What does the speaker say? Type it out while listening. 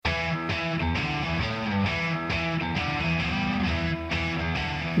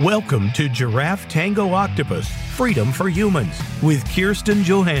Welcome to Giraffe Tango Octopus, Freedom for Humans with Kirsten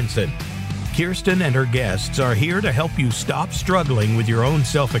Johansson. Kirsten and her guests are here to help you stop struggling with your own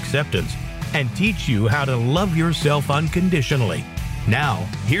self-acceptance and teach you how to love yourself unconditionally. Now,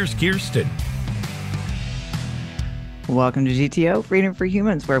 here's Kirsten. Welcome to GTO, Freedom for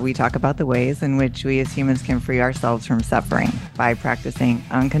Humans, where we talk about the ways in which we as humans can free ourselves from suffering by practicing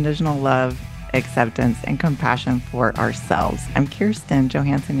unconditional love, acceptance, and compassion for ourselves. I'm Kirsten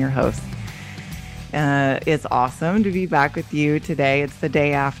Johansson, your host. It's awesome to be back with you today. It's the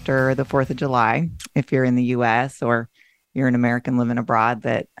day after the 4th of July. If you're in the U.S. or you're an American living abroad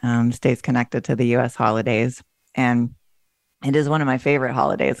that stays connected to the U.S. holidays. And it is one of my favorite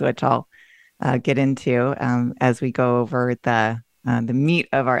holidays, which I'll get into as we go over the meat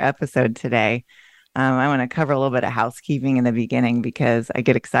of our episode today. I want to cover a little bit of housekeeping in the beginning because I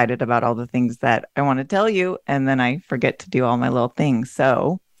get excited about all the things that I want to tell you, and then I forget to do all my little things.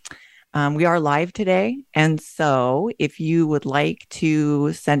 So we are live today. And so if you would like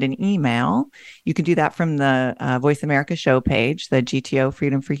to send an email, you can do that from the Voice America show page, the GTO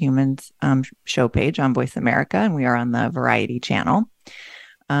Freedom for Humans show page on Voice America, and we are on the Variety channel.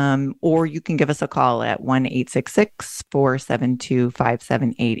 Or you can give us a call at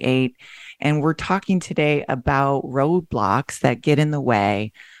 1-866-472-5788. And we're talking today about roadblocks that get in the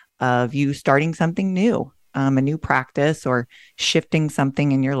way of you starting something new, a new practice or shifting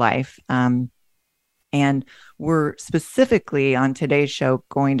something in your life. And we're specifically on today's show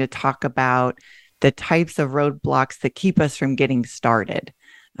going to talk about the types of roadblocks that keep us from getting started.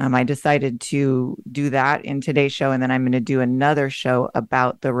 I decided to do that in today's show, and then I'm going to do another show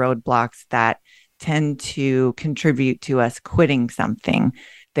about the roadblocks that tend to contribute to us quitting something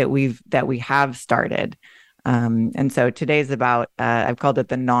that we have started. And so today's about, I've called it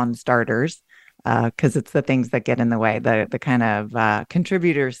the non-starters, because it's the things that get in the way, the kind of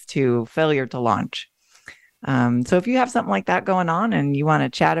contributors to failure to launch. So if you have something like that going on and you want to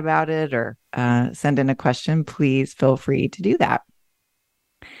chat about it or send in a question, please feel free to do that.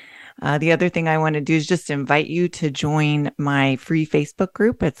 The other thing I want to do is just invite you to join my free Facebook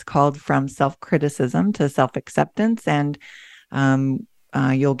group. It's called From Self-Criticism to Self-Acceptance. And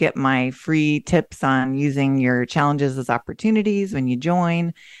you'll get my free tips on using your challenges as opportunities when you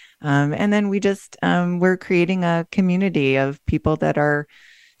join. And then we're creating a community of people that are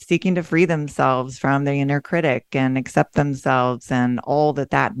seeking to free themselves from the inner critic and accept themselves and all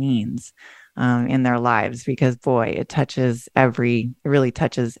that means in their lives, because boy, it really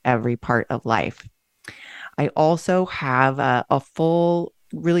touches every part of life. I also have a full,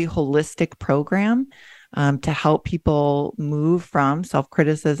 really holistic program to help people move from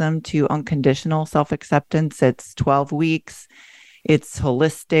self-criticism to unconditional self-acceptance. It's 12 weeks. It's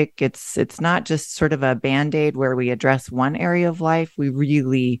holistic. It's not just sort of a Band-Aid where we address one area of life. We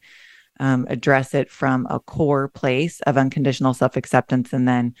really address it from a core place of unconditional self-acceptance. And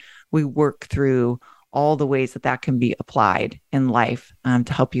then we work through all the ways that can be applied in life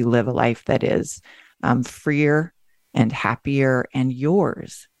to help you live a life that is freer and happier and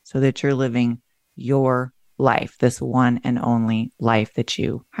yours, so that you're living your life, this one and only life that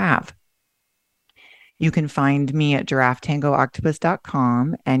you have. You can find me at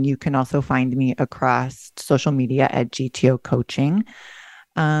giraffetangooctopus.com, and you can also find me across social media at GTO Coaching.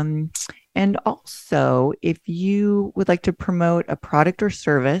 And also, if you would like to promote a product or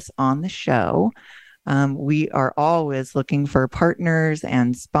service on the show, we are always looking for partners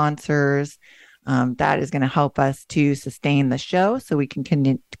and sponsors. That is going to help us to sustain the show so we can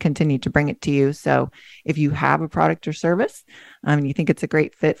continue to bring it to you. So if you have a product or service and you think it's a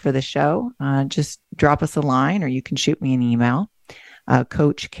great fit for the show, just drop us a line, or you can shoot me an email,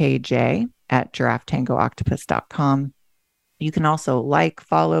 coachkj@giraffetangooctopus.com. You can also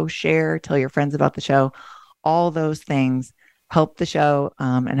follow, share, tell your friends about the show. All those things help the show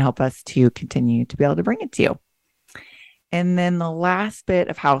and help us to continue to be able to bring it to you. And then the last bit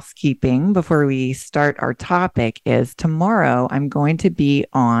of housekeeping before we start our topic is tomorrow I'm going to be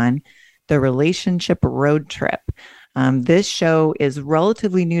on the relationship road trip. This show is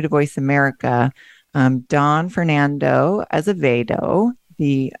relatively new to Voice America. Don Fernando Azevedo,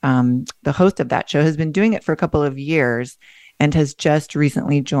 the host of that show, has been doing it for a couple of years and has just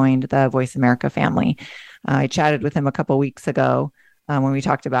recently joined the Voice America family. I chatted with him a couple weeks ago when we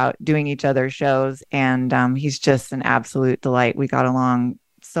talked about doing each other's shows, and he's just an absolute delight. We got along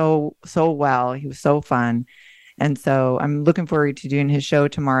so well. He was so fun. And so I'm looking forward to doing his show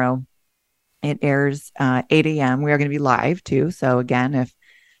tomorrow. It airs 8 a.m. We are going to be live too. So again,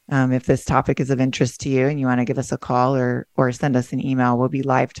 if this topic is of interest to you and you want to give us a call or send us an email, we'll be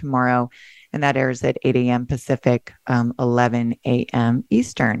live tomorrow and that airs at 8 a.m. Pacific, 11 a.m.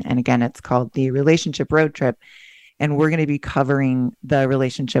 Eastern. And again, it's called the Relationship Road Trip. And we're going to be covering the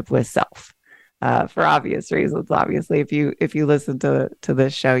relationship with self. For obvious reasons, obviously, if you listen to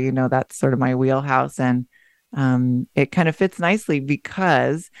this show, you know that's sort of my wheelhouse, and it kind of fits nicely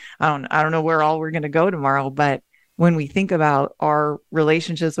because I don't know where all we're going to go tomorrow, but when we think about our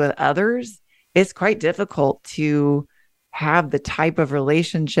relationships with others, it's quite difficult to have the type of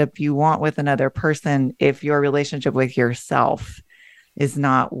relationship you want with another person if your relationship with yourself is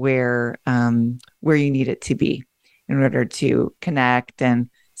not where you need it to be in order to connect and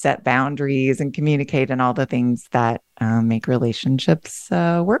set boundaries and communicate and all the things that make relationships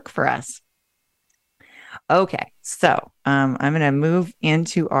work for us. Okay, so I'm going to move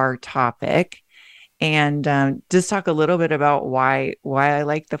into our topic and just talk a little bit about why I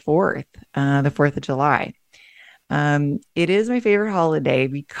like the 4th of July. It is my favorite holiday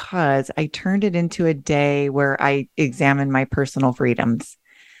because I turned it into a day where I examine my personal freedoms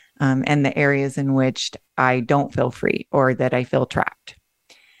and the areas in which I don't feel free or that I feel trapped.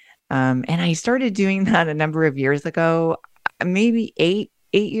 And I started doing that a number of years ago, maybe eight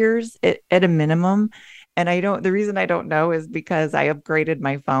years at a minimum. And the reason I don't know is because I upgraded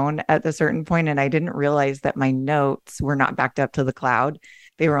my phone at a certain point and I didn't realize that my notes were not backed up to the cloud.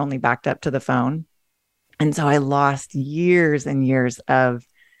 They were only backed up to the phone. And so I lost years and years of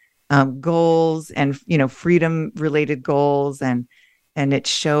goals and, freedom related goals. And it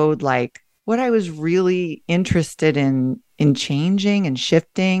showed like what I was really interested in changing and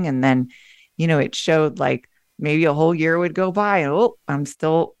shifting. And then, it showed like maybe a whole year would go by and, I'm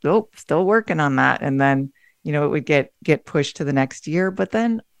still working on that. And then, it would get pushed to the next year, but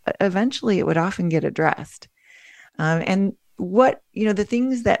then eventually it would often get addressed. And what, the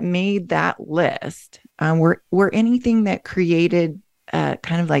things that made that list were anything that created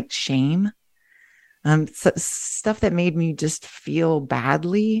kind of like shame, stuff that made me just feel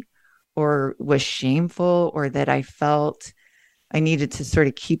badly or was shameful, or that I felt I needed to sort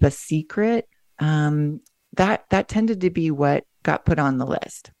of keep a secret. That tended to be what got put on the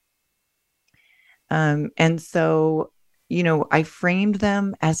list. And so, I framed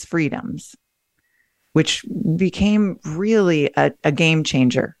them as freedoms, which became really a game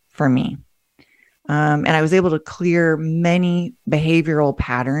changer for me. And I was able to clear many behavioral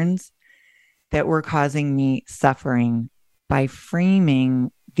patterns that were causing me suffering by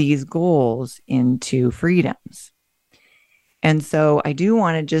framing these goals into freedoms. And so I do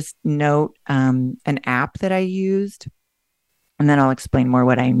want to just note an app that I used, and then I'll explain more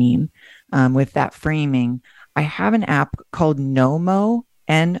what I mean with that framing. I have an app called Nomo,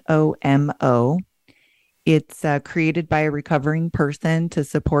 Nomo. It's created by a recovering person to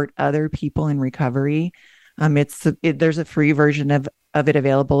support other people in recovery. There's a free version of it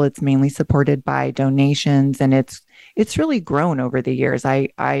available. It's mainly supported by donations, and it's really grown over the years. I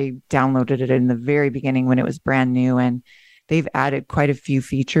downloaded it in the very beginning when it was brand new, and they've added quite a few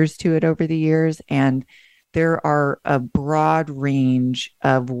features to it over the years. And there are a broad range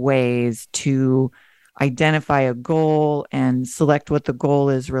of ways to identify a goal and select what the goal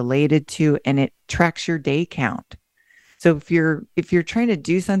is related to, and it tracks your day count. So if you're trying to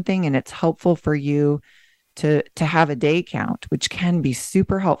do something and it's helpful for you to have a day count, which can be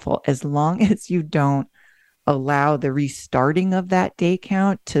super helpful as long as you don't allow the restarting of that day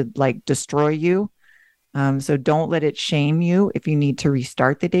count to like destroy you. So don't let it shame you if you need to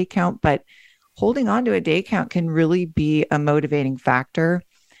restart the day count, but holding on to a day count can really be a motivating factor.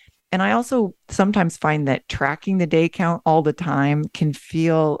 And I also sometimes find that tracking the day count all the time can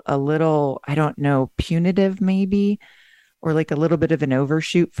feel a little, I don't know, punitive maybe, or like a little bit of an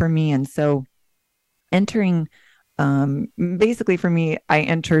overshoot for me. And so entering, basically for me, I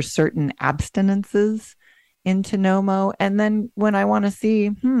enter certain abstinences into Nomo. And then when I want to see,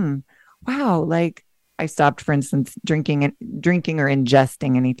 wow, like I stopped, for instance, drinking or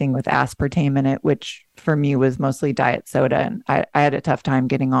ingesting anything with aspartame in it, which for me was mostly diet soda. And I had a tough time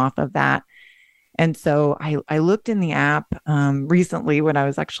getting off of that. And so I looked in the app recently when I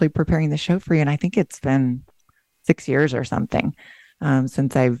was actually preparing the show for you. And I think it's been 6 years or something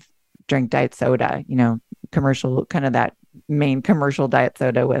since I've drank diet soda, commercial, kind of that main commercial diet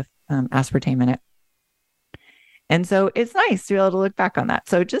soda with aspartame in it. And so it's nice to be able to look back on that.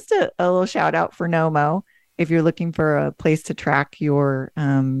 So just a little shout out for Nomo if you're looking for a place to track your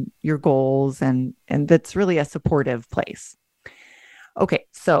goals, and that's really a supportive place. Okay,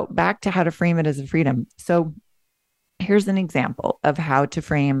 so back to how to frame it as a freedom. So here's an example of how to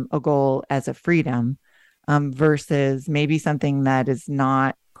frame a goal as a freedom versus maybe something that is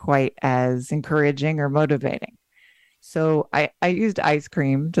not quite as encouraging or motivating. So I used ice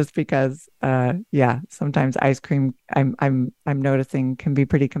cream just because yeah, sometimes ice cream I'm noticing can be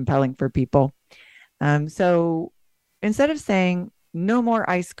pretty compelling for people. So instead of saying no more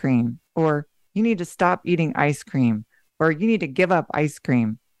ice cream, or you need to stop eating ice cream, or you need to give up ice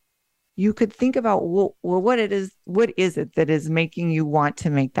cream, you could think about, well, what is it that is making you want to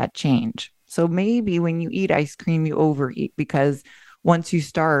make that change? So maybe when you eat ice cream, you overeat because once you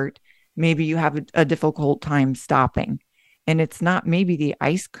start, maybe you have a difficult time stopping. And it's not maybe the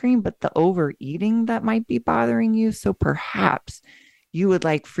ice cream, but the overeating that might be bothering you. So perhaps you would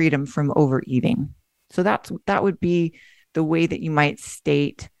like freedom from overeating. So that would be the way that you might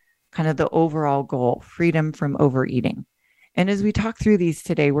state kind of the overall goal, freedom from overeating. And as we talk through these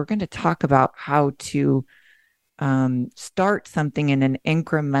today, we're going to talk about how to start something in an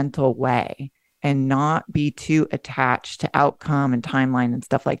incremental way and not be too attached to outcome and timeline and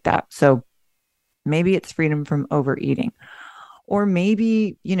stuff like that. So maybe it's freedom from overeating. Or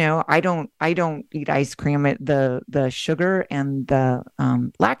maybe, I don't eat ice cream. The sugar and the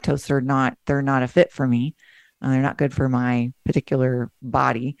lactose they're not a fit for me. They're not good for my particular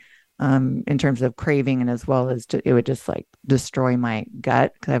body in terms of craving, and as well as it would just like destroy my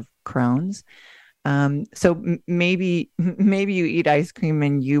gut because I have Crohn's. So maybe you eat ice cream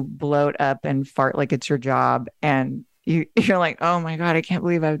and you bloat up and fart like it's your job, and you're like, oh my God, I can't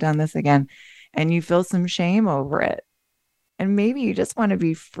believe I've done this again, and you feel some shame over it. And maybe you just want to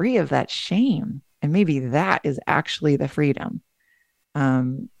be free of that shame. And maybe that is actually the freedom.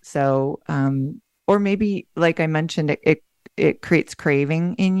 Or maybe, like I mentioned, it creates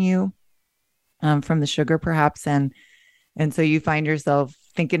craving in you from the sugar, perhaps. And so you find yourself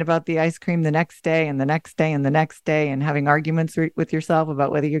thinking about the ice cream the next day and the next day and the next day and having arguments with yourself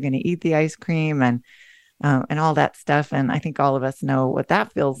about whether you're going to eat the ice cream and all that stuff. And I think all of us know what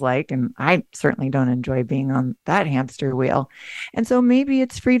that feels like. And I certainly don't enjoy being on that hamster wheel. And so maybe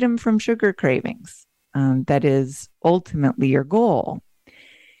it's freedom from sugar cravings that is ultimately your goal.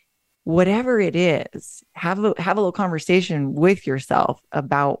 Whatever it is, have a little conversation with yourself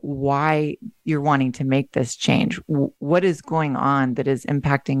about why you're wanting to make this change. What is going on that is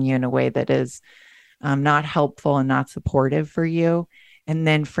impacting you in a way that is not helpful and not supportive for you? And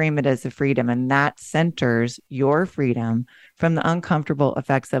then frame it as a freedom. And that centers your freedom from the uncomfortable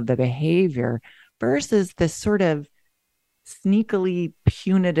effects of the behavior versus this sort of sneakily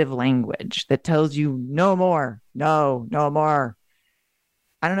punitive language that tells you no more, no more.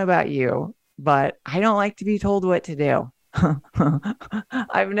 I don't know about you, but I don't like to be told what to do.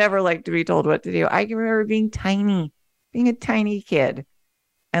 I've never liked to be told what to do. I can remember being a tiny kid.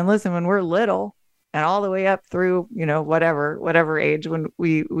 And listen, when we're little, and all the way up through, whatever age when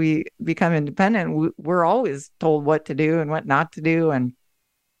we become independent, we're always told what to do and what not to do and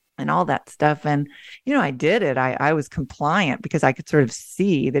all that stuff. And, I did it. I was compliant because I could sort of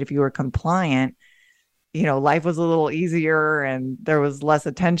see that if you were compliant, life was a little easier and there was less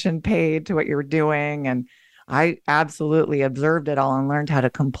attention paid to what you were doing. And I absolutely observed it all and learned how to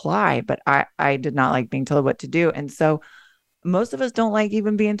comply, but I did not like being told what to do. And so most of us don't like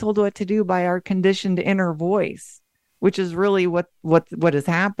even being told what to do by our conditioned inner voice, which is really what is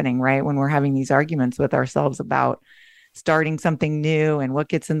happening, right? When we're having these arguments with ourselves about starting something new and what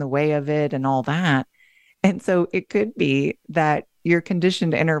gets in the way of it and all that. And so it could be that your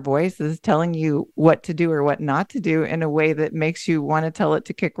conditioned inner voice is telling you what to do or what not to do in a way that makes you want to tell it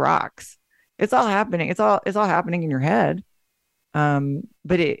to kick rocks. It's all happening. It's all happening in your head.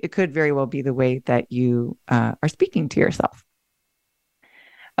 But it could very well be the way that you are speaking to yourself.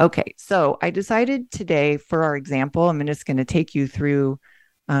 Okay, so I decided today for our example, I'm just going to take you through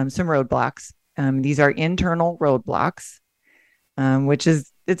some roadblocks. These are internal roadblocks,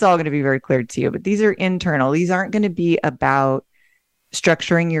 it's all going to be very clear to you, but these are internal. These aren't going to be about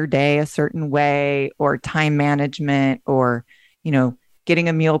structuring your day a certain way or time management or, getting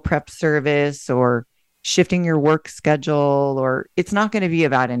a meal prep service or shifting your work schedule, or it's not going to be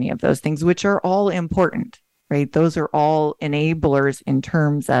about any of those things, which are all important, right? Those are all enablers in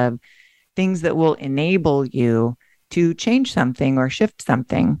terms of things that will enable you to change something or shift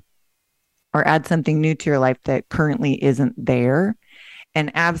something or add something new to your life that currently isn't there.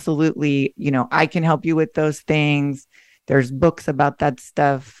 And absolutely, I can help you with those things. There's books about that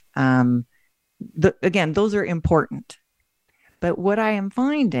stuff. Again, those are important. But what I am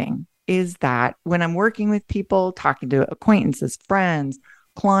finding is that when I'm working with people, talking to acquaintances, friends,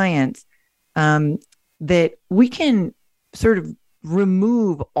 clients, that we can sort of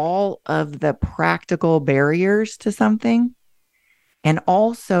remove all of the practical barriers to something and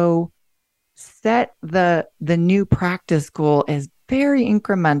also set the new practice goal as very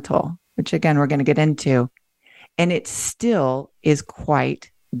incremental, which again, we're going to get into. And it still is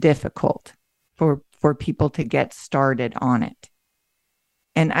quite difficult for people to get started on it.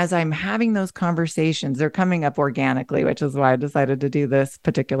 And as I'm having those conversations, they're coming up organically, which is why I decided to do this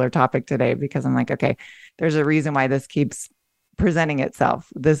particular topic today, because I'm like, okay, there's a reason why this keeps presenting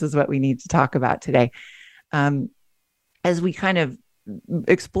itself. This is what we need to talk about today. As we kind of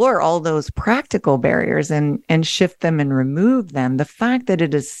explore all those practical barriers and shift them and remove them, the fact that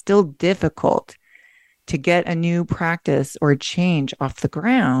it is still difficult to get a new practice or change off the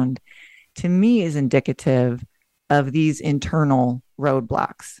ground, to me, is indicative of these internal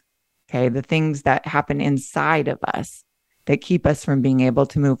roadblocks. Okay. The things that happen inside of us that keep us from being able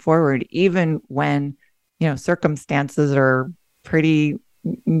to move forward, even when, circumstances are pretty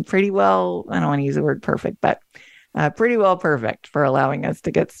well, I don't want to use the word perfect, but pretty well perfect for allowing us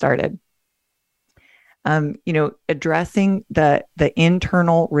to get started. Addressing the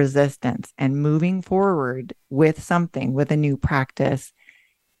internal resistance and moving forward with something, with a new practice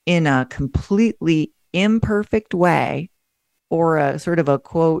in a completely imperfect way, or a sort of a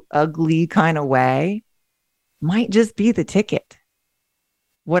quote, ugly kind of way, might just be the ticket.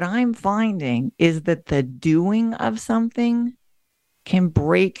 What I'm finding is that the doing of something can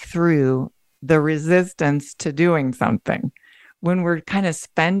break through the resistance to doing something. When we're kind of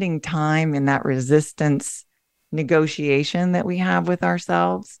spending time in that resistance negotiation that we have with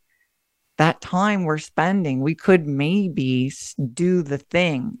ourselves, that time we're spending, we could maybe do the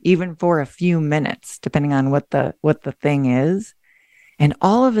thing, even for a few minutes, depending on what the thing is. And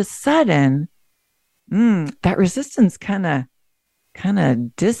all of a sudden, that resistance kind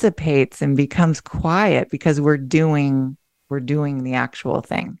of dissipates and becomes quiet because we're doing the actual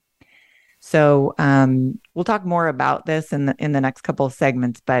thing. So we'll talk more about this in the next couple of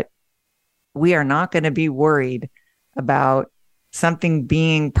segments, but we are not going to be worried about something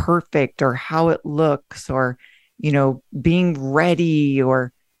being perfect or how it looks, or, being ready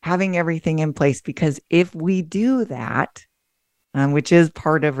or having everything in place. Because if we do that, which is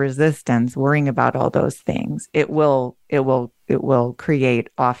part of resistance, worrying about all those things, it will create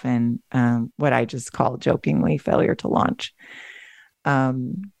often what I just call jokingly failure to launch.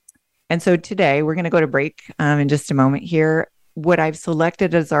 And so today we're going to go to break in just a moment here. What I've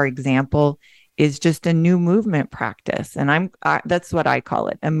selected as our example is just a new movement practice. And that's what I call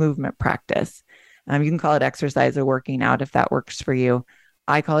it, a movement practice. You can call it exercise or working out if that works for you.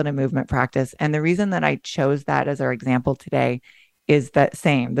 I call it a movement practice. And the reason that I chose that as our example today is the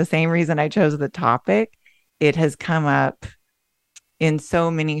same reason I chose the topic. It has come up in so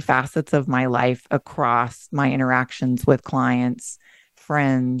many facets of my life across my interactions with clients,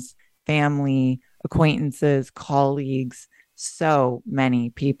 friends, family, acquaintances, colleagues. So many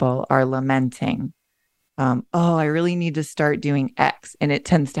people are lamenting, I really need to start doing X. And it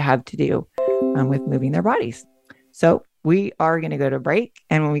tends to have to do with moving their bodies. So we are going to go to break.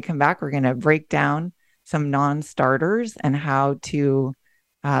 And when we come back, we're going to break down some non-starters and how to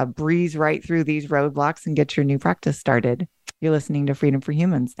breeze right through these roadblocks and get your new practice started. You're listening to Freedom for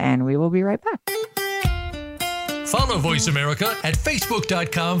Humans, and we will be right back. Follow Voice America at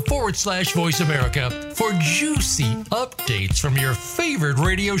Facebook.com/Voice America for juicy updates from your favorite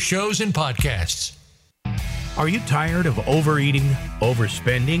radio shows and podcasts. Are you tired of overeating,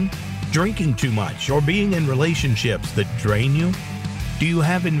 overspending, drinking too much, or being in relationships that drain you? Do you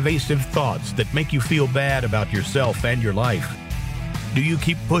have invasive thoughts that make you feel bad about yourself and your life? Do you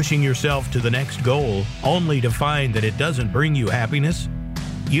keep pushing yourself to the next goal only to find that it doesn't bring you happiness?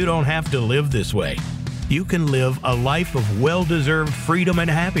 You don't have to live this way. You can live a life of well-deserved freedom and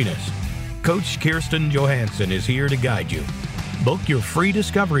happiness. Coach Kirsten Johansson is here to guide you. Book your free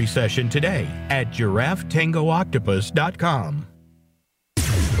discovery session today at GiraffeTangoOctopus.com.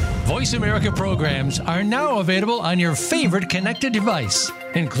 Voice America programs are now available on your favorite connected device,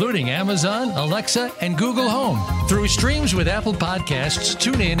 including Amazon, Alexa, and Google Home. Through streams with Apple Podcasts,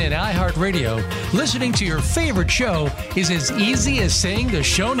 TuneIn, and iHeartRadio, listening to your favorite show is as easy as saying the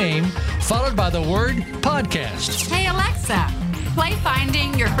show name followed by the word podcast. Hey, Alexa, play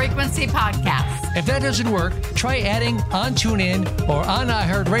Finding Your Frequency podcast. If that doesn't work, try adding on TuneIn or on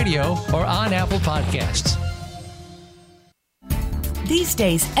iHeartRadio or on Apple Podcasts. These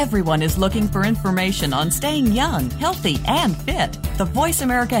days, everyone is looking for information on staying young, healthy, and fit. The Voice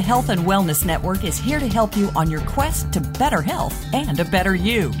America Health and Wellness Network is here to help you on your quest to better health and a better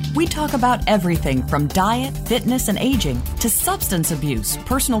you. We talk about everything from diet, fitness, and aging to substance abuse,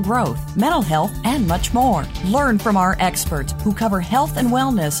 personal growth, mental health, and much more. Learn from our experts who cover health and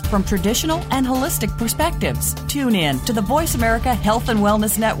wellness from traditional and holistic perspectives. Tune in to the Voice America Health and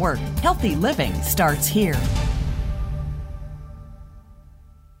Wellness Network. Healthy living starts here.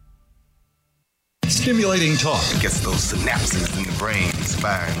 Stimulating talk. It gets those synapses in the brain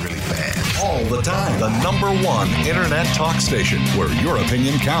firing really fast. All the time. The #1 internet talk station where your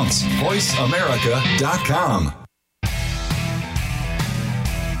opinion counts. VoiceAmerica.com.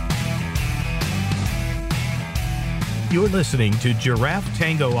 You're listening to Giraffe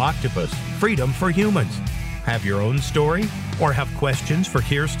Tango Octopus, Freedom for Humans. Have your own story or have questions for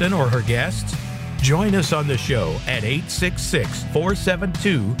Kirsten or her guests? Join us on the show at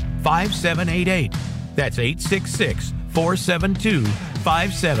 866-472-5788. That's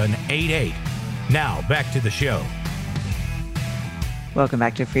 866-472-5788. Now, back to the show. Welcome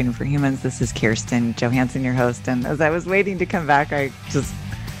back to Freedom for Humans. This is Kirsten Johansson, your host. And as I was waiting to come back, I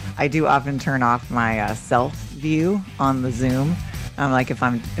do often turn off my self view on the Zoom. Like if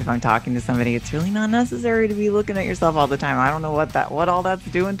I'm talking to somebody, it's really not necessary to be looking at yourself all the time. I don't know what all that's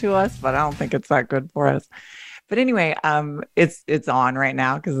doing to us, but I don't think it's that good for us. But anyway, it's on right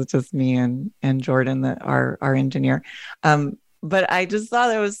now because it's just me and Jordan, our engineer. But I just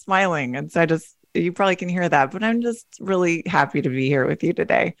thought I was smiling, and so you probably can hear that. But I'm just really happy to be here with you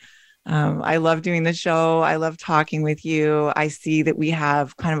today. I love doing the show. I love talking with you. I see that we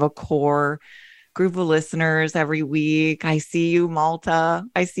have kind of a core group of listeners every week. I see you, Malta.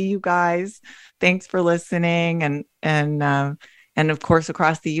 I see you guys. Thanks for listening, and of course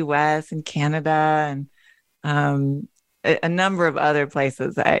across the U.S. and Canada and a number of other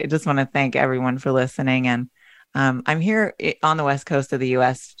places. I just want to thank everyone for listening. And I'm here on the West Coast of the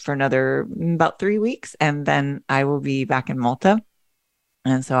U.S. for another about 3 weeks, and then I will be back in Malta.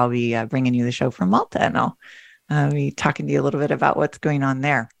 And so I'll be bringing you the show from Malta, and I'll be talking to you a little bit about what's going on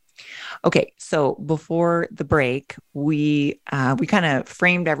there. Okay, so before the break, we kind of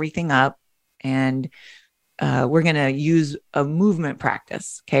framed everything up, and we're going to use a movement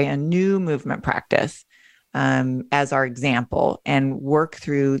practice, a new movement practice as our example, and work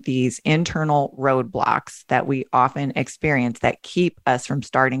through these internal roadblocks that we often experience that keep us from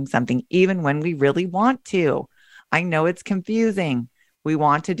starting something even when we really want to. I know it's confusing. We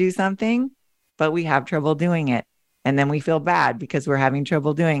want to do something, but we have trouble doing it. And then we feel bad because we're having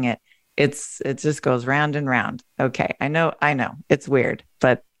trouble doing it. It just goes round and round. Okay. I know it's weird,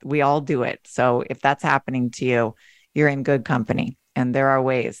 but we all do it. So if that's happening to you, you're in good company, and there are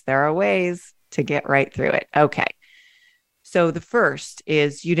ways to get right through it. Okay. So the first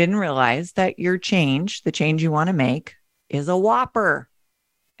is you didn't realize that the change you want to make is a whopper,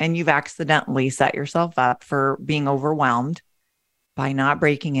 and you've accidentally set yourself up for being overwhelmed by not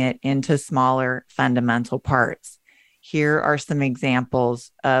breaking it into smaller fundamental parts. Here are some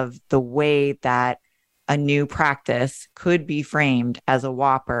examples of the way that a new practice could be framed as a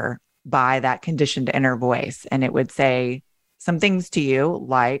whopper by that conditioned inner voice. And it would say some things to you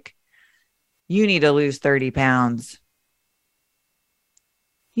like, you need to lose 30 pounds.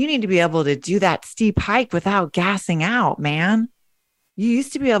 You need to be able to do that steep hike without gassing out, man. You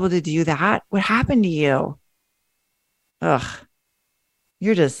used to be able to do that. What happened to you? Ugh,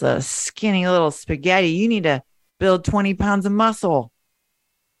 you're just a skinny little spaghetti. You need to build 20 pounds of muscle.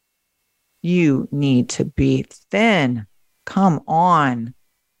 You need to be thin. Come on.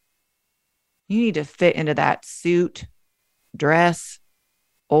 You need to fit into that suit, dress,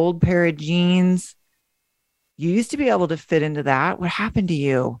 old pair of jeans. You used to be able to fit into that. What happened to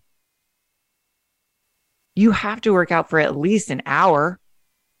you? You have to work out for at least an hour.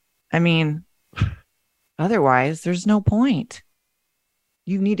 I mean, otherwise, there's no point.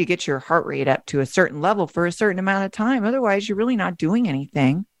 You need to get your heart rate up to a certain level for a certain amount of time. Otherwise, you're really not doing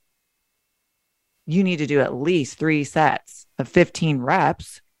anything. You need to do at least 3 sets of 15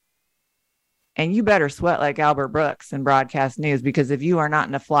 reps. And you better sweat like Albert Brooks in broadcast news, because if you are not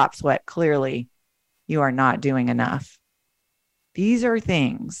in a flop sweat, clearly you are not doing enough. These are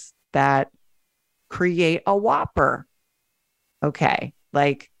things that create a whopper. Okay,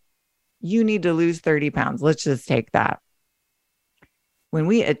 like you need to lose 30 pounds. Let's just take that. When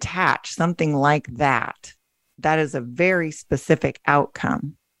we attach something like that, that is a very specific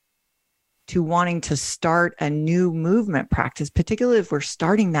outcome to wanting to start a new movement practice, particularly if we're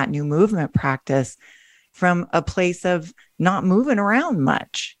starting that new movement practice from a place of not moving around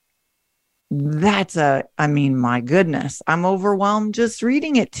much. My goodness, I'm overwhelmed just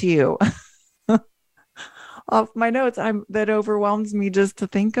reading it to you. Off my notes, that overwhelms me just to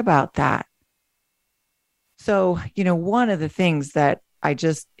think about that. So, one of the things that I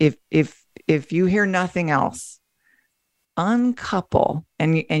just, if you hear nothing else, uncouple,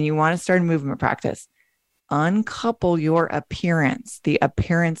 and you want to start a movement practice, uncouple your appearance, the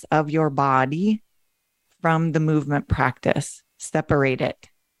appearance of your body from the movement practice. Separate it.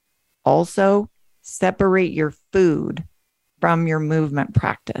 Also, separate your food from your movement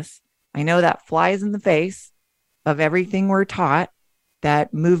practice. I know that flies in the face of everything we're taught,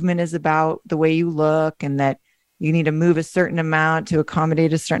 that movement is about the way you look and that you need to move a certain amount to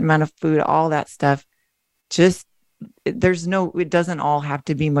accommodate a certain amount of food, all that stuff. Just it doesn't all have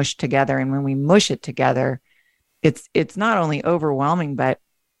to be mushed together. And when we mush it together, it's not only overwhelming, but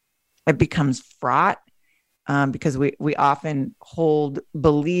it becomes fraught, because we often hold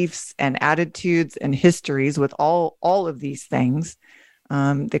beliefs and attitudes and histories with all of these things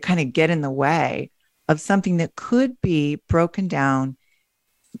that kind of get in the way of something that could be broken down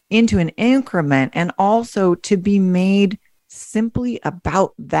into an increment, and also to be made simply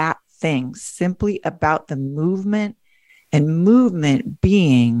about that thing, simply about the movement, and movement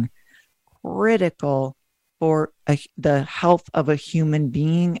being critical for the health of a human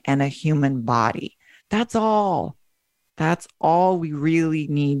being and a human body. That's all. That's all we really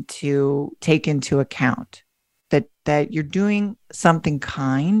need to take into account, that you're doing something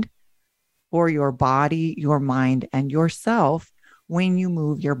kind for your body, your mind, and yourself when you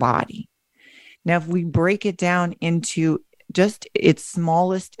move your body. Now, if we break it down into just its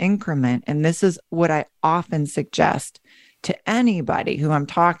smallest increment, and this is what I often suggest to anybody who I'm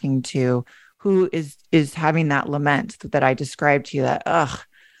talking to who is having that lament that I described to you, that,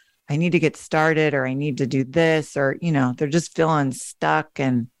 I need to get started, or I need to do this, or, they're just feeling stuck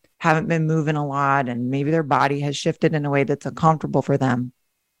and haven't been moving a lot, and maybe their body has shifted in a way that's uncomfortable for them.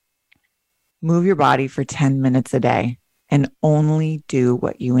 Move your body for 10 minutes a day and only do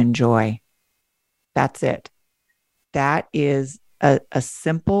what you enjoy. That's it. That is a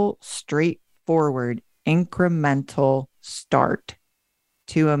simple, straightforward, incremental start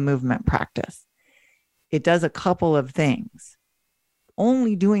to a movement practice. It does a couple of things.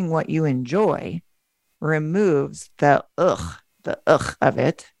 Only doing what you enjoy removes the ugh of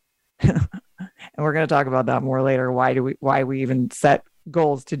it. And we're going to talk about that more later. Why we even set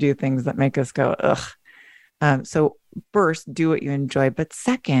goals to do things that make us go ugh. So first, do what you enjoy, but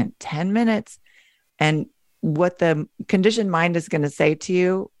second, 10 minutes. And what the conditioned mind is going to say to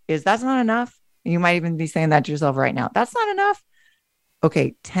you is, that's not enough. You might even be saying that to yourself right now. That's not enough.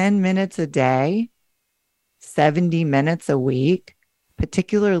 Okay, 10 minutes a day, 70 minutes a week,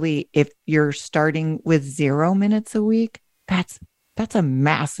 particularly if you're starting with 0 minutes a week, that's a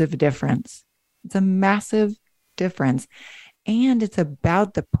massive difference. It's a massive difference. And it's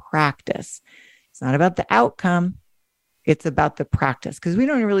about the practice. It's not about the outcome. It's about the practice, because we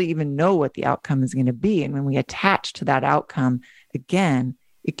don't really even know what the outcome is going to be. And when we attach to that outcome, again,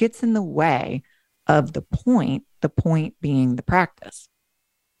 it gets in the way of the point being the practice.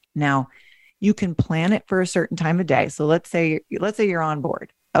 Now, you can plan it for a certain time of day. So let's say you're on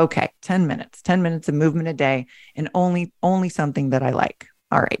board. Okay, 10 minutes of movement a day, and only something that I like.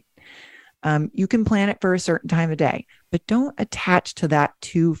 All right. You can plan it for a certain time of day, but don't attach to that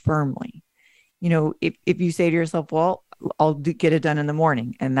too firmly. If you say to yourself, well, I'll get it done in the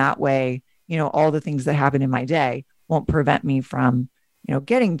morning, and that way, all the things that happen in my day won't prevent me from,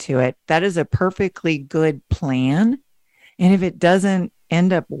 getting to it. That is a perfectly good plan. And if it doesn't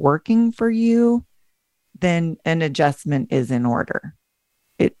end up working for you, then an adjustment is in order.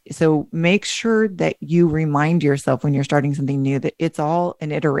 So make sure that you remind yourself when you're starting something new that it's all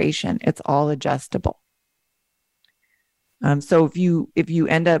an iteration. It's all adjustable. So if you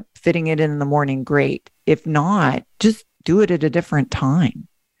end up fitting it in the morning, great. If not, just do it at a different time.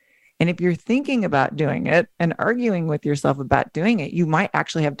 And if you're thinking about doing it and arguing with yourself about doing it, you might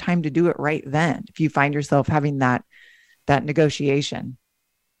actually have time to do it right then. If you find yourself having that negotiation,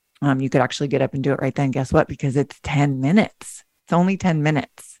 you could actually get up and do it right then. Guess what? Because it's 10 minutes. It's only 10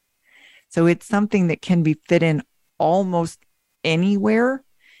 minutes. So it's something that can be fit in almost anywhere,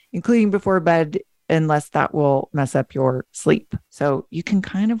 including before bed, unless that will mess up your sleep. So you can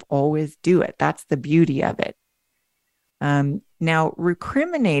kind of always do it. That's the beauty of it. Now,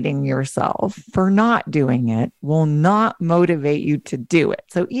 recriminating yourself for not doing it will not motivate you to do it.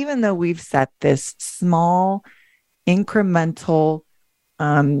 So even though we've set this small, incremental,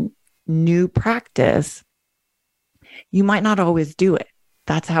 new practice, you might not always do it.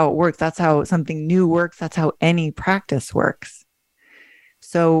 That's how it works. That's how something new works. That's how any practice works.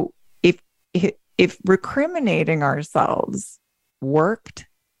 So if recriminating ourselves worked,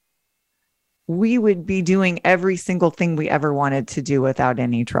 we would be doing every single thing we ever wanted to do without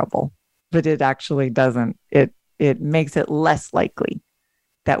any trouble. But it actually doesn't. It makes it less likely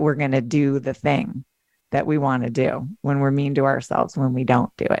that we're going to do the thing that we want to do when we're mean to ourselves, when we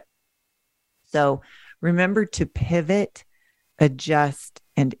don't do it. So remember to pivot, adjust,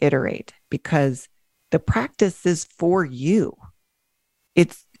 and iterate, because the practice is for you.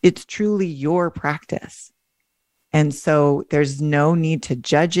 It's truly your practice. And so there's no need to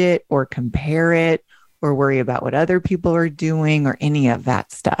judge it or compare it or worry about what other people are doing or any of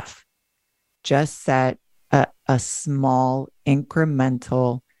that stuff. Just set a small,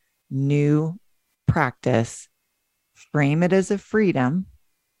 incremental, new practice, frame it as a freedom.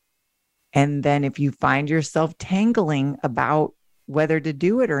 And then if you find yourself tangling about whether to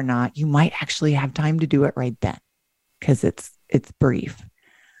do it or not, you might actually have time to do it right then because it's brief.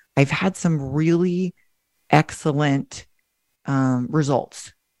 I've had some really excellent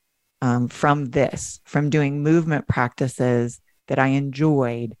results from doing movement practices that I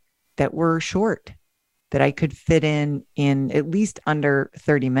enjoyed that were short, that I could fit in at least under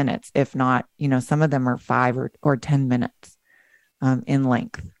 30 minutes, if not, some of them are 5 or 10 minutes in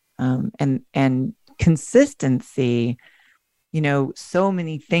length. And consistency, so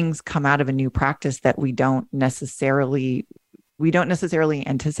many things come out of a new practice that we don't necessarily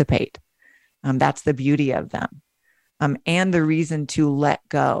anticipate. That's the beauty of them. And the reason to let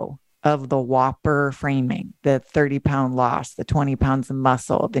go of the Whopper framing, the 30-pound loss, the 20 pounds of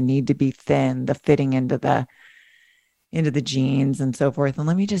muscle, the need to be thin, the fitting into the jeans and so forth. And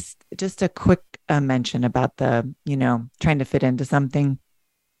let me just a quick mention about the, trying to fit into something.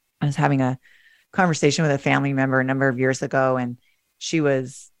 I was having a conversation with a family member a number of years ago, and she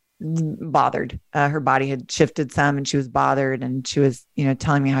was bothered. Her body had shifted some and she was bothered. And she was,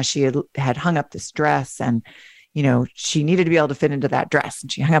 telling me how she had hung up this dress and, she needed to be able to fit into that dress. And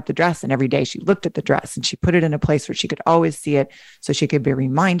she hung up the dress, and every day she looked at the dress and she put it in a place where she could always see it so she could be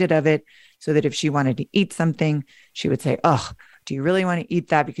reminded of it, so that if she wanted to eat something, she would say, "Oh, do you really want to eat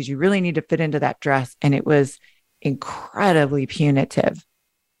that? Because you really need to fit into that dress." And it was incredibly punitive.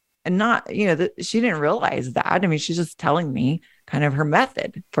 And not, she didn't realize that. I mean, she's just telling me kind of her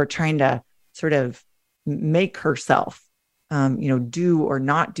method for trying to sort of make herself, do or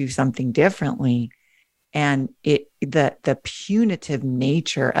not do something differently. And the punitive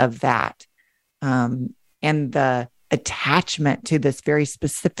nature of that, and the attachment to this very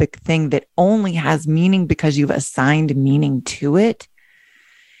specific thing that only has meaning because you've assigned meaning to it,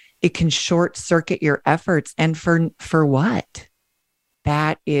 it can short circuit your efforts. And for what?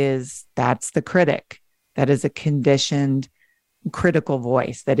 That's the critic. That is a conditioned critical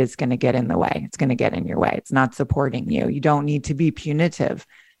voice that is going to get in the way. It's going to get in your way. It's not supporting you. You don't need to be punitive.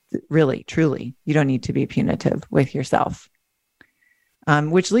 Really, truly, you don't need to be punitive with yourself.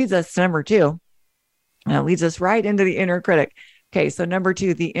 Which leads us to number 2. Leads us right into the inner critic. Okay, so number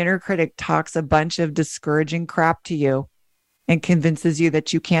 2, the inner critic talks a bunch of discouraging crap to you and convinces you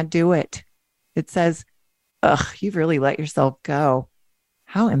that you can't do it. It says, "Ugh, you've really let yourself go.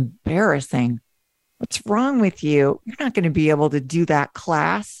 How embarrassing. What's wrong with you? You're not going to be able to do that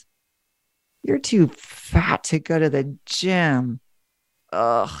class. You're too fat to go to the gym.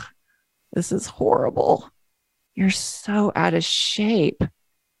 Ugh, this is horrible. You're so out of shape.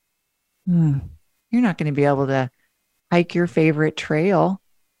 You're not going to be able to hike your favorite trail.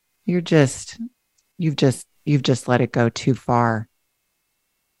 You've just let it go too far.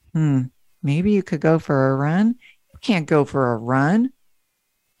 Maybe you could go for a run. You can't go for a run.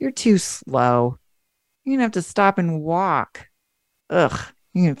 You're too slow. You're going to have to stop and walk. Ugh,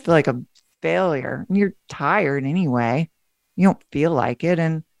 you're going to feel like a failure. You're tired anyway. You don't feel like it,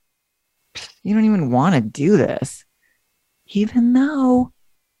 and you don't even want to do this, even though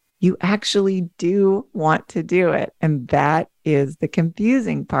you actually do want to do it. And that is the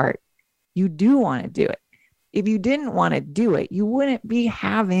confusing part. You do want to do it. If you didn't want to do it, you wouldn't be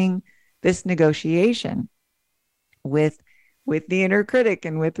having this negotiation with the inner critic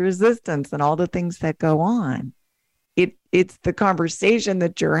and with resistance and all the things that go on. It's the conversation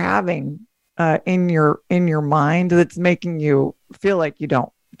that you're having in your mind that's making you feel like you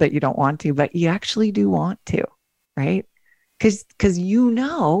don't want to, but you actually do want to, right? Because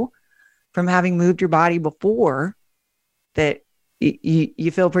from having moved your body before that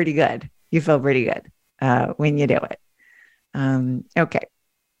you feel pretty good. You feel pretty good when you do it. Okay.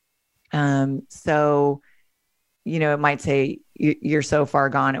 So, it might say you're so far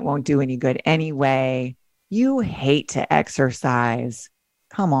gone, it won't do any good anyway. You hate to exercise.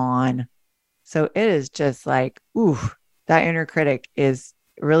 Come on. So it is just like, ooh, that inner critic is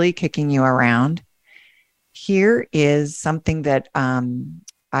really kicking you around. Here is something that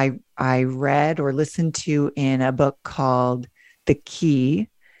I read or listened to in a book called The Key.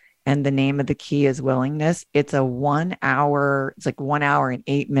 And the name of the key is willingness. It's like 1 hour and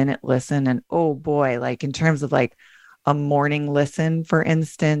 8-minute listen. And oh boy, like in terms of like a morning listen, for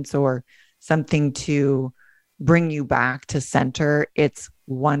instance, or something to bring you back to center, it's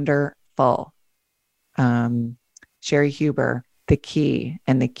wonderful. Sherry Huber, The Key,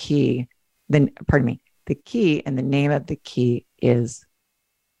 and The Key, the key, and the name of the key is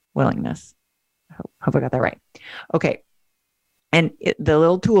willingness. Hope I got that right. Okay. And the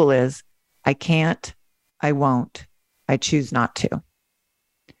little tool is, I can't, I won't, I choose not to.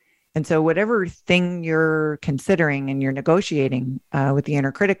 And so whatever thing you're considering and you're negotiating with the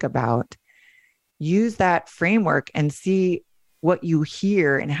inner critic about, use that framework and see what you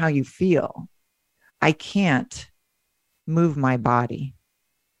hear and how you feel. I can't move my body.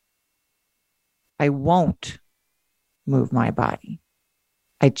 I won't move my body.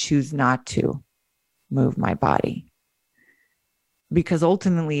 I choose not to move my body. Because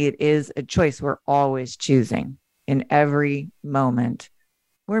ultimately it is a choice. We're always choosing. In every moment,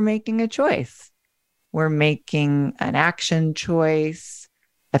 we're making a choice. We're making an action choice,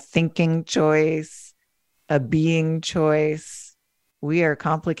 a thinking choice, a being choice. We are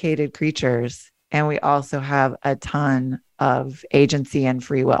complicated creatures, and we also have a ton of agency and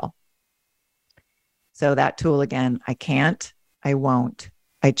free will. So that tool again, I can't, I won't,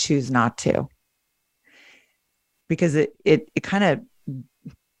 I choose not to. Because it kind of,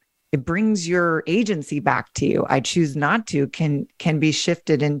 it brings your agency back to you. I choose not to can be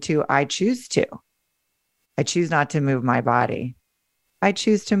shifted into I choose to. I choose not to move my body. I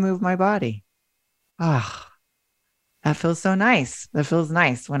choose to move my body. Ah, that feels so nice. That feels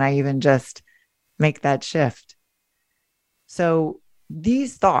nice when I even just make that shift. So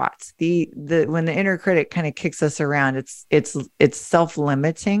these thoughts, when the inner critic kind of kicks us around, it's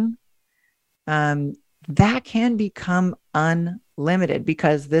self-limiting. That can become unlimited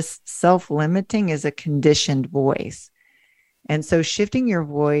because this self-limiting is a conditioned voice. And so shifting your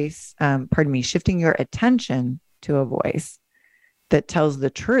voice, shifting your attention to a voice that tells the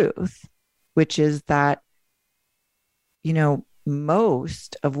truth, which is that,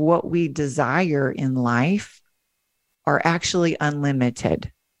 most of what we desire in life are actually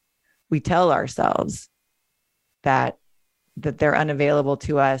unlimited. We tell ourselves that they're unavailable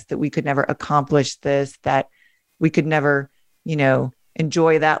to us, that we could never accomplish this, that we could never,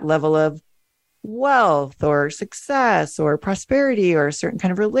 enjoy that level of wealth or success or prosperity or a certain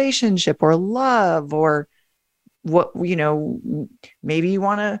kind of relationship or love or what, maybe you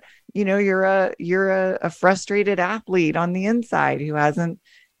want to, you're a frustrated athlete on the inside who hasn't,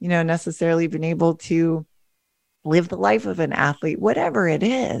 necessarily been able to live the life of an athlete, whatever it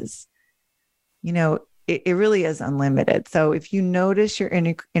is, it really is unlimited. So if you notice your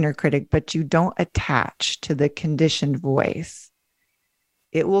inner critic, but you don't attach to the conditioned voice,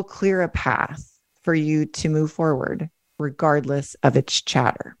 it will clear a path for you to move forward, regardless of its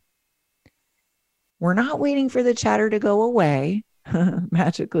chatter. We're not waiting for the chatter to go away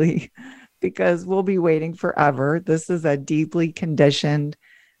magically, because we'll be waiting forever. This is a deeply conditioned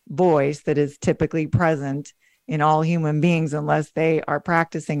voice that is typically present in all human beings unless they are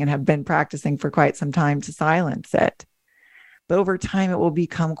practicing and have been practicing for quite some time to silence it. But over time, it will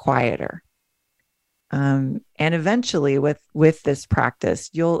become quieter. And eventually with this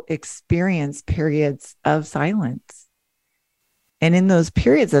practice, you'll experience periods of silence. And in those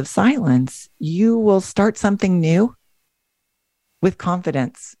periods of silence, you will start something new with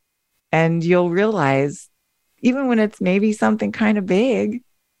confidence. And you'll realize, even when it's maybe something kind of big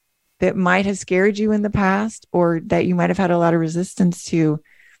that might have scared you in the past or that you might have had a lot of resistance to,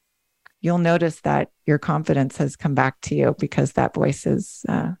 you'll notice that your confidence has come back to you because that voice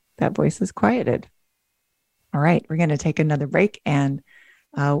is quieted. All right, we're going to take another break and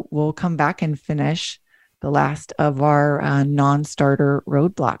we'll come back and finish the last of our non-starter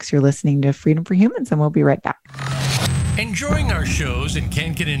roadblocks. You're listening to Freedom for Humans, and we'll be right back. Enjoying our shows and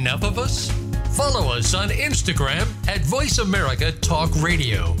can't get enough of us? Follow us on Instagram at Voice America Talk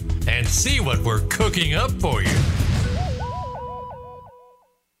Radio and see what we're cooking up for you.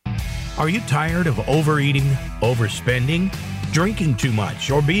 Are you tired of overeating, overspending, drinking too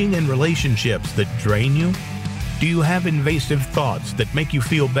much, or being in relationships that drain you? Do you have invasive thoughts that make you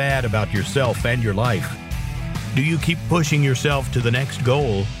feel bad about yourself and your life? Do you keep pushing yourself to the next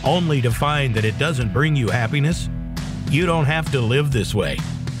goal only to find that it doesn't bring you happiness? You don't have to live this way.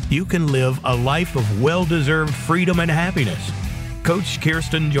 You can live a life of well-deserved freedom and happiness. Coach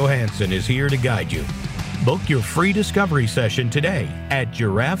Kirsten Johansson is here to guide you. Book your free discovery session today at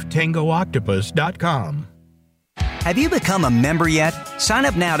GiraffeTangoOctopus.com. Have you become a member yet? Sign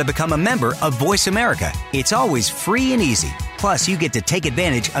up now to become a member of Voice America. It's always free and easy. Plus, you get to take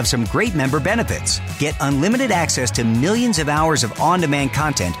advantage of some great member benefits. Get unlimited access to millions of hours of on-demand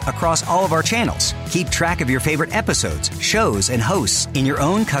content across all of our channels. Keep track of your favorite episodes, shows, and hosts in your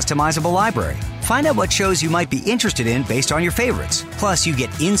own customizable library. Find out what shows you might be interested in based on your favorites. Plus, you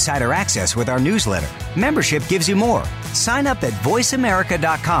get insider access with our newsletter. Membership gives you more. Sign up at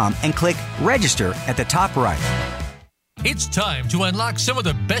voiceamerica.com and click register at the top right. It's time to unlock some of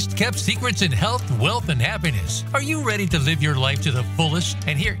the best-kept secrets in health, wealth, and happiness. Are you ready to live your life to the fullest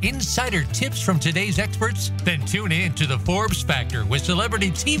and hear insider tips from today's experts? Then tune in to the Forbes Factor with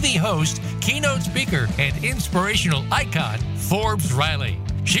celebrity TV host, keynote speaker, and inspirational icon, Forbes Riley.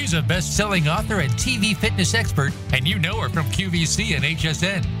 She's a best-selling author and TV fitness expert, and you know her from QVC and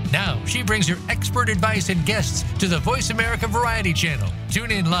HSN. Now, she brings her expert advice and guests to the Voice America Variety Channel.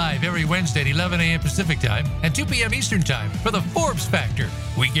 Tune in live every Wednesday at 11 a.m. Pacific Time and 2 p.m. Eastern Time for the Forbes Factor.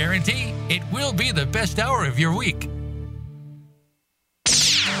 We guarantee it will be the best hour of your week.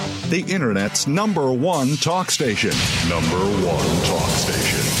 The Internet's #1 talk station. #1 talk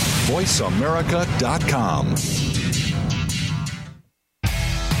station. VoiceAmerica.com.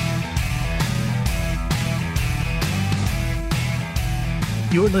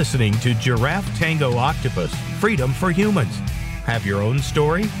 You're listening to Giraffe Tango Octopus, Freedom for Humans. Have your own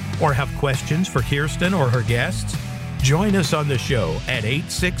story or have questions for Kirsten or her guests? Join us on the show at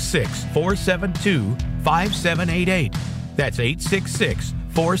 866-472-5788. That's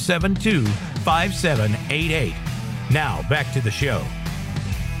 866-472-5788. Now, back to the show.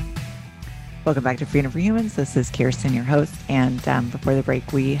 Welcome back to Freedom for Humans. This is Kirsten, your host. And before the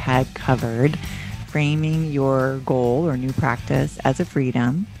break, we had covered framing your goal or new practice as a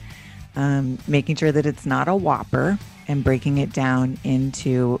freedom, making sure that it's not a whopper, and breaking it down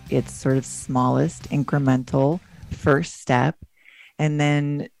into its sort of smallest incremental first step, and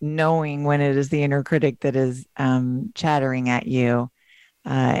then knowing when it is the inner critic that is chattering at you,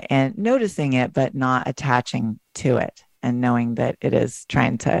 and noticing it but not attaching to it, and knowing that it is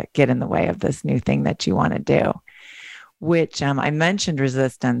trying to get in the way of this new thing that you want to do. Which I mentioned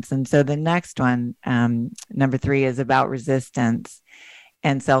resistance. And so the next one, number 3, is about resistance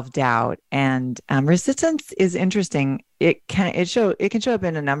and self-doubt. And resistance is interesting. It can show up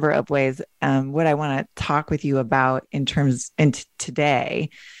in a number of ways. What I want to talk with you about in today.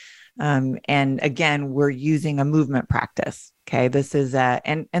 And again, we're using a movement practice. Okay. This is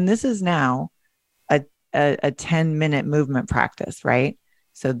this is now a 10-minute movement practice, right?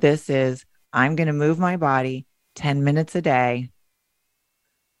 So this is, I'm going to move my body 10 minutes a day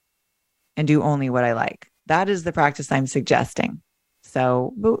and do only what I like. That is the practice I'm suggesting.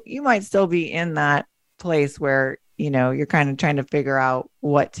 So, but you might still be in that place where, you're kind of trying to figure out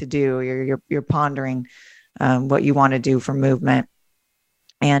what to do. You're pondering what you want to do for movement.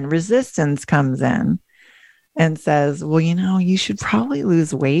 And resistance comes in and says, well, you should probably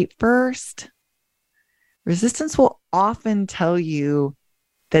lose weight first. Resistance will often tell you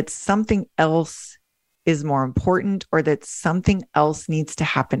that something else is more important, or that something else needs to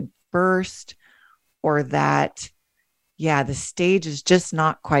happen first, or that, the stage is just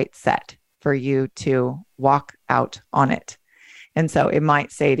not quite set for you to walk out on it. And so it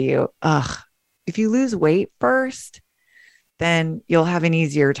might say to you, if you lose weight first, then you'll have an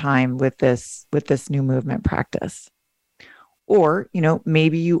easier time with this new movement practice. Or,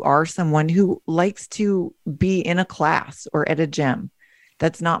 maybe you are someone who likes to be in a class or at a gym.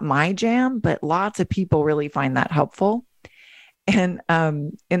 That's not my jam, but lots of people really find that helpful. And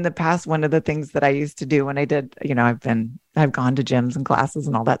in the past, one of the things that I used to do when I did, I've gone to gyms and classes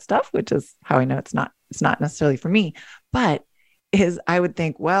and all that stuff, which is how I know it's not necessarily for me, but I would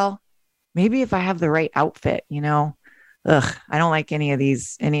think, well, maybe if I have the right outfit, I don't like any of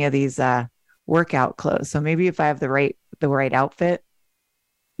these workout clothes. So maybe if I have the right outfit,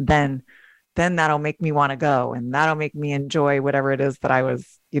 then that'll make me want to go, and that'll make me enjoy whatever it is that I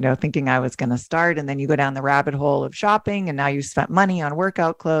was, thinking I was going to start. And then you go down the rabbit hole of shopping, and now you spent money on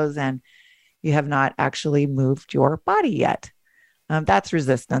workout clothes and you have not actually moved your body yet. That's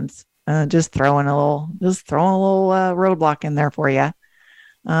resistance. Just throwing a little roadblock in there for you.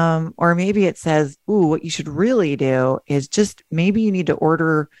 Or maybe it says, what you should really do is just, maybe you need to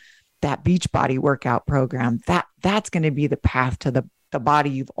order that Beachbody workout program. That's going to be the path to the body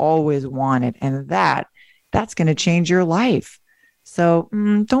you've always wanted. And that's going to change your life. So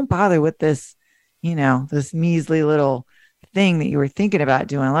don't bother with this, this measly little thing that you were thinking about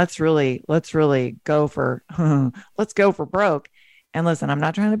doing. Let's really go for, let's go for broke. And listen, I'm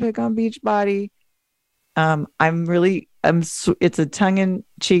not trying to pick on Beachbody. It's a tongue in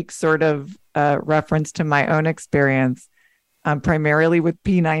cheek sort of reference to my own experience. primarily with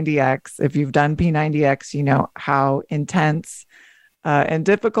P90X. If you've done P90X, you know how intense and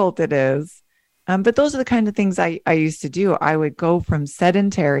difficult it is. But those are the kind of things I used to do. I would go from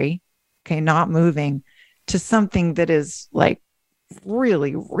sedentary, not moving, to something that is like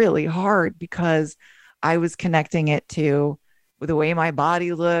really, really hard because I was connecting it to the way my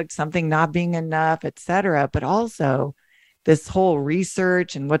body looked, something not being enough, etc. But also this whole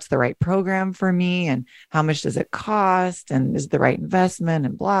research and what's the right program for me and how much does it cost and is the right investment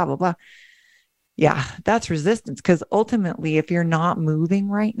and blah, blah, blah. Yeah, that's resistance. Because ultimately, if you're not moving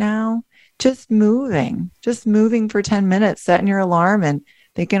right now, just moving for 10 minutes, setting your alarm and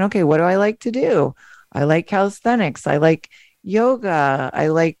thinking, okay, what do I like to do? I like calisthenics. I like yoga. I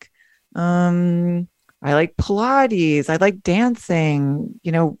like Pilates. I like dancing,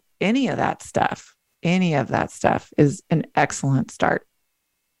 any of that stuff is an excellent start.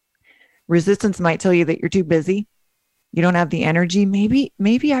 Resistance might tell you that you're too busy. You don't have the energy.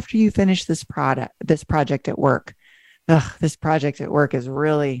 Maybe after you finish this project at work, this project at work is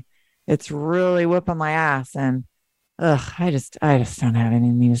really whooping my ass. And I just don't have it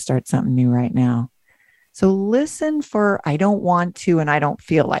in me to start something new right now. So listen for, I don't want to, and I don't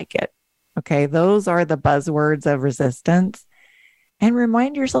feel like it. Okay. Those are the buzzwords of resistance. And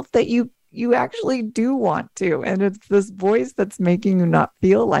remind yourself that you actually do want to. And it's this voice that's making you not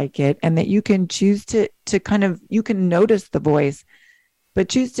feel like it. And that you can choose to you can notice the voice, but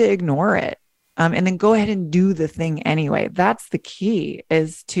choose to ignore it. And then go ahead and do the thing anyway. That's the key,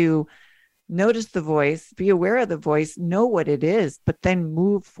 is to notice the voice, be aware of the voice, know what it is, but then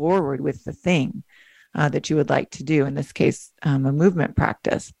move forward with the thing that you would like to do. In this case, a movement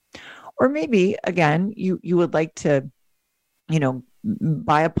practice. Or maybe, again, you would like to,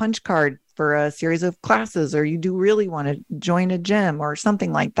 buy a punch card for a series of classes, or you do really want to join a gym or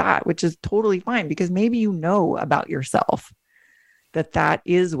something like that, which is totally fine, because maybe you know about yourself that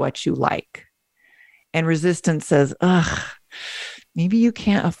is what you like. And resistance says, maybe you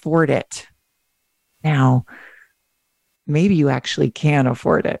can't afford it. Now, maybe you actually can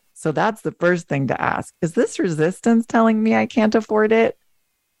afford it. So that's the first thing to ask. Is this resistance telling me I can't afford it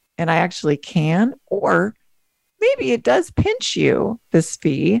and I actually can? Or maybe it does pinch you, this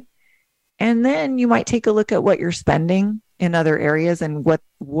fee. And then you might take a look at what you're spending in other areas and what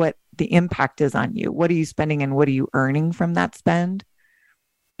the impact is on you. What are you spending and what are you earning from that spend?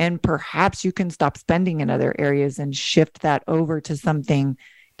 And perhaps you can stop spending in other areas and shift that over to something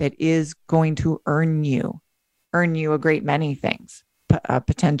that is going to earn you a great many things,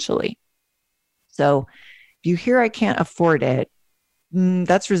 potentially. So if you hear I can't afford it,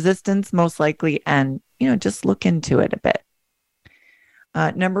 that's resistance most likely. And, just look into it a bit.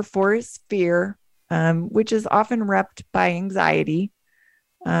 Number 4 is fear, which is often repped by anxiety,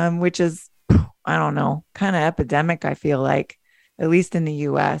 which is, I don't know, kind of epidemic, I feel like, at least in the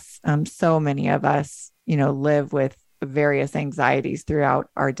US. So many of us, live with various anxieties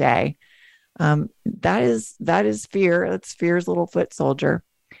throughout our day. That is fear. That's fear's little foot soldier.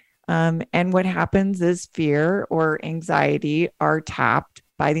 And what happens is fear or anxiety are tapped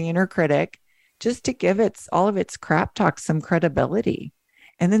by the inner critic just to give all of its crap talk some credibility.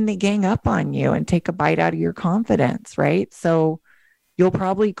 And then they gang up on you and take a bite out of your confidence, right? So you'll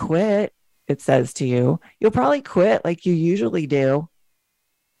probably quit, it says to you. You'll probably quit like you usually do.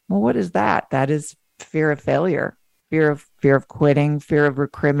 Well, what is that? That is fear of failure, fear of quitting, fear of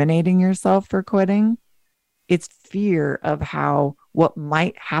recriminating yourself for quitting. It's fear of what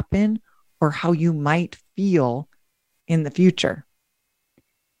might happen or how you might feel in the future.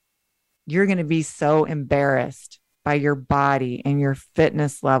 You're going to be so embarrassed by your body and your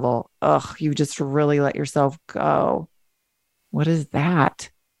fitness level. You just really let yourself go. What is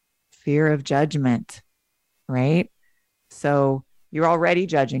that? Fear of judgment, right? So you're already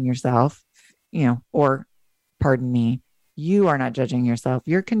judging yourself, or pardon me, you are not judging yourself.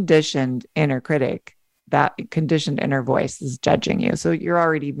 Your conditioned inner critic, that conditioned inner voice is judging you. So you're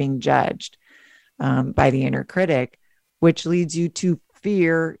already being judged by the inner critic, which leads you to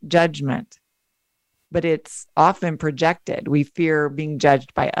fear judgment. But it's often projected. We fear being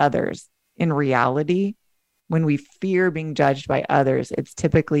judged by others. In reality, when we fear being judged by others, it's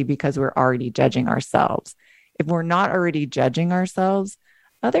typically because we're already judging ourselves. If we're not already judging ourselves,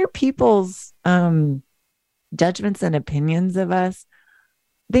 other people's judgments and opinions of us,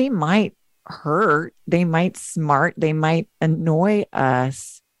 they might hurt, they might smart, they might annoy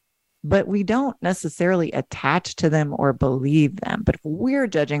us, but we don't necessarily attach to them or believe them. But if we're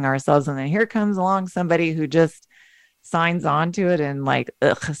judging ourselves and then here comes along somebody who just signs on to it and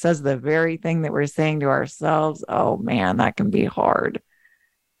says the very thing that we're saying to ourselves, oh man, that can be hard.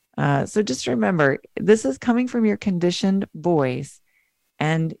 So just remember, this is coming from your conditioned voice,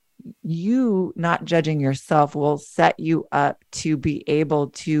 and you not judging yourself will set you up to be able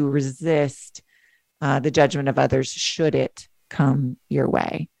to resist the judgment of others should it come your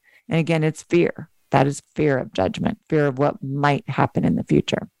way. And again, it's fear. That is fear of judgment, fear of what might happen in the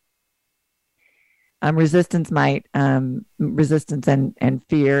future. Resistance and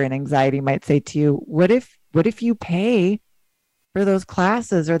fear and anxiety might say to you, what if you pay for those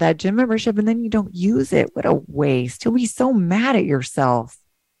classes or that gym membership and then you don't use it? What a waste. You'll be so mad at yourself.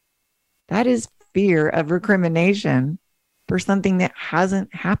 That is fear of recrimination for something that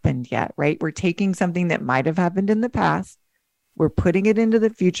hasn't happened yet, right? We're taking something that might have happened in the past. We're putting it into the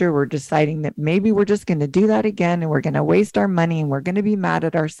future. We're deciding that maybe we're just going to do that again and we're going to waste our money and we're going to be mad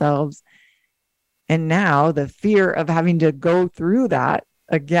at ourselves. And now the fear of having to go through that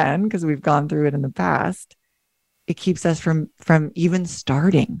again, because we've gone through it in the past, it keeps us from even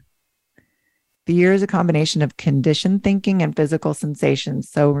starting. Fear is a combination of conditioned thinking and physical sensations.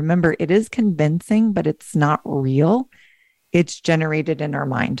 So remember, it is convincing, but it's not real. It's generated in our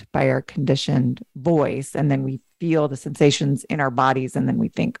mind by our conditioned voice. And then we feel the sensations in our bodies. And then we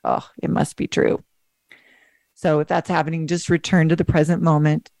think, oh, it must be true. So if that's happening, just return to the present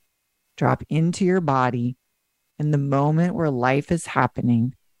moment, drop into your body in the moment where life is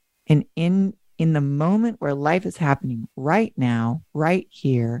happening. And in the moment where life is happening right now, right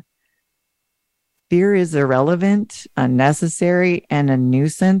here, fear is irrelevant, unnecessary, and a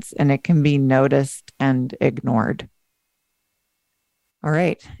nuisance, and it can be noticed and ignored. All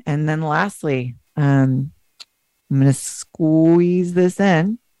right. And then lastly, I'm going to squeeze this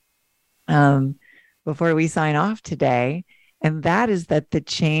in before we sign off today. And that is that the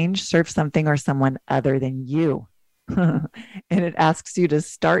change serves something or someone other than you. And it asks you to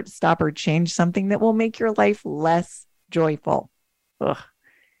start, stop, or change something that will make your life less joyful. Ugh.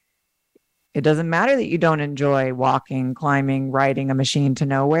 It doesn't matter that you don't enjoy walking, climbing, riding a machine to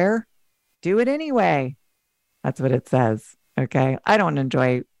nowhere. Do it anyway. That's what it says. Okay. I don't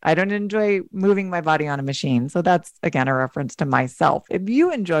enjoy moving my body on a machine. So that's, again, a reference to myself. If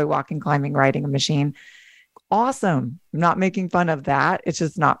you enjoy walking, climbing, riding a machine, awesome. I'm not making fun of that. It's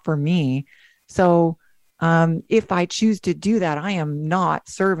just not for me. So if I choose to do that, I am not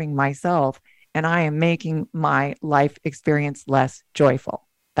serving myself and I am making my life experience less joyful.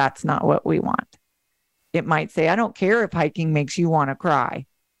 That's not what we want. It might say, I don't care if hiking makes you want to cry.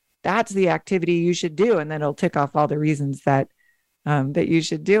 That's the activity you should do. And then it'll tick off all the reasons that you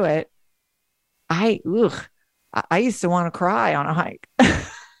should do it. I used to want to cry on a hike.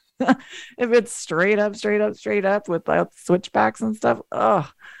 If it's straight up with switchbacks and stuff.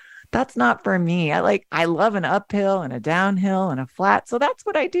 That's not for me. I love an uphill and a downhill and a flat. So that's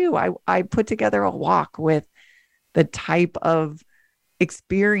what I do. I put together a walk with the type of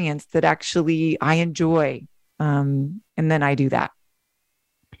experience that actually I enjoy. And then I do that.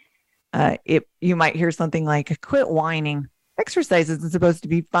 You might hear something like, quit whining. Exercise isn't supposed to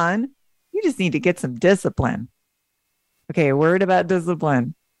be fun. You just need to get some discipline. Okay, a word about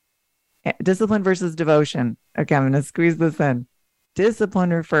discipline. Discipline versus devotion. Okay, I'm going to squeeze this in.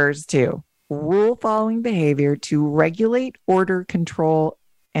 Discipline refers to rule-following behavior to regulate, order, control,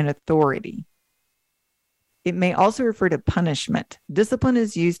 and authority. It may also refer to punishment. Discipline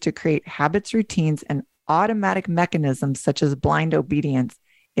is used to create habits, routines, and automatic mechanisms such as blind obedience.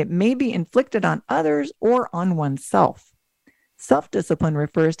 It may be inflicted on others or on oneself. Self-discipline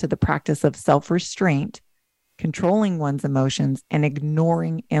refers to the practice of self-restraint, controlling one's emotions, and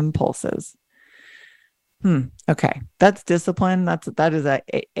ignoring impulses. Okay, that's discipline. That is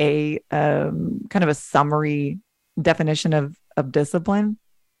a kind of a summary definition of discipline.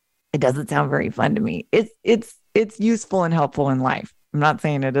 It doesn't sound very fun to me. It's useful and helpful in life. I'm not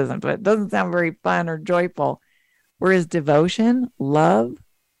saying it isn't, but it doesn't sound very fun or joyful. Whereas devotion, love,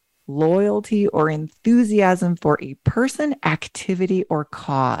 loyalty, or enthusiasm for a person, activity, or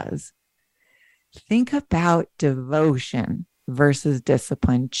cause. Think about devotion versus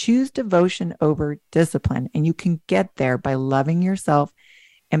discipline. Choose devotion over discipline, and you can get there by loving yourself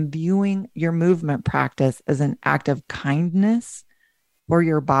and viewing your movement practice as an act of kindness for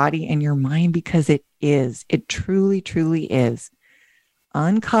your body and your mind, because it is. It truly, truly is.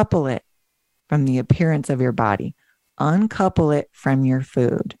 Uncouple it from the appearance of your body. Uncouple it from your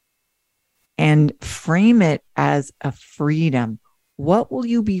food. And frame it as a freedom. What will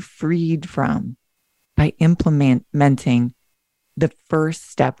you be freed from by implementing the first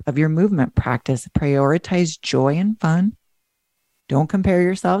step of your movement practice? Prioritize joy and fun. Don't compare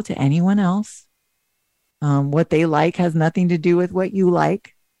yourself to anyone else. What they like has nothing to do with what you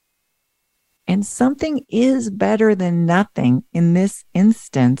like. And something is better than nothing in this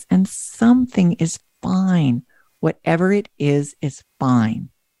instance, and something is fine. Whatever it is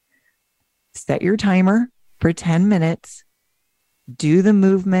fine. Set your timer for 10 minutes. Do the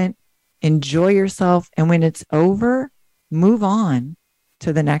movement. Enjoy yourself. And when it's over, move on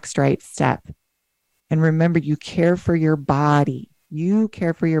to the next right step. And remember, you care for your body. You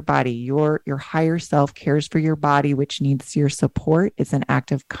care for your body. Your higher self cares for your body, which needs your support. It's an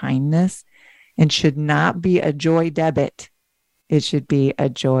act of kindness and should not be a joy debit. It should be a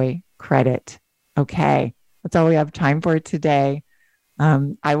joy credit. Okay, that's all we have time for today.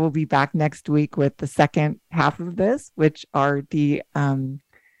 I will be back next week with the second half of this, which are the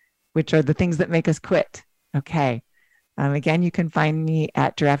things that make us quit. Okay. Again, you can find me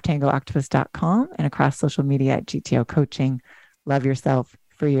at giraffetangooctopus.com and across social media at GTO Coaching. Love yourself,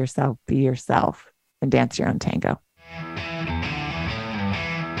 free yourself, be yourself, and dance your own tango.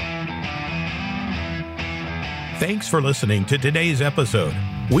 Thanks for listening to today's episode.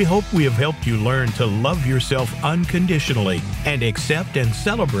 We hope we have helped you learn to love yourself unconditionally and accept and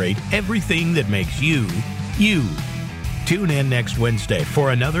celebrate everything that makes you, you. Tune in next Wednesday for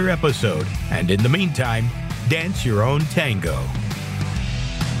another episode, and in the meantime, dance your own tango.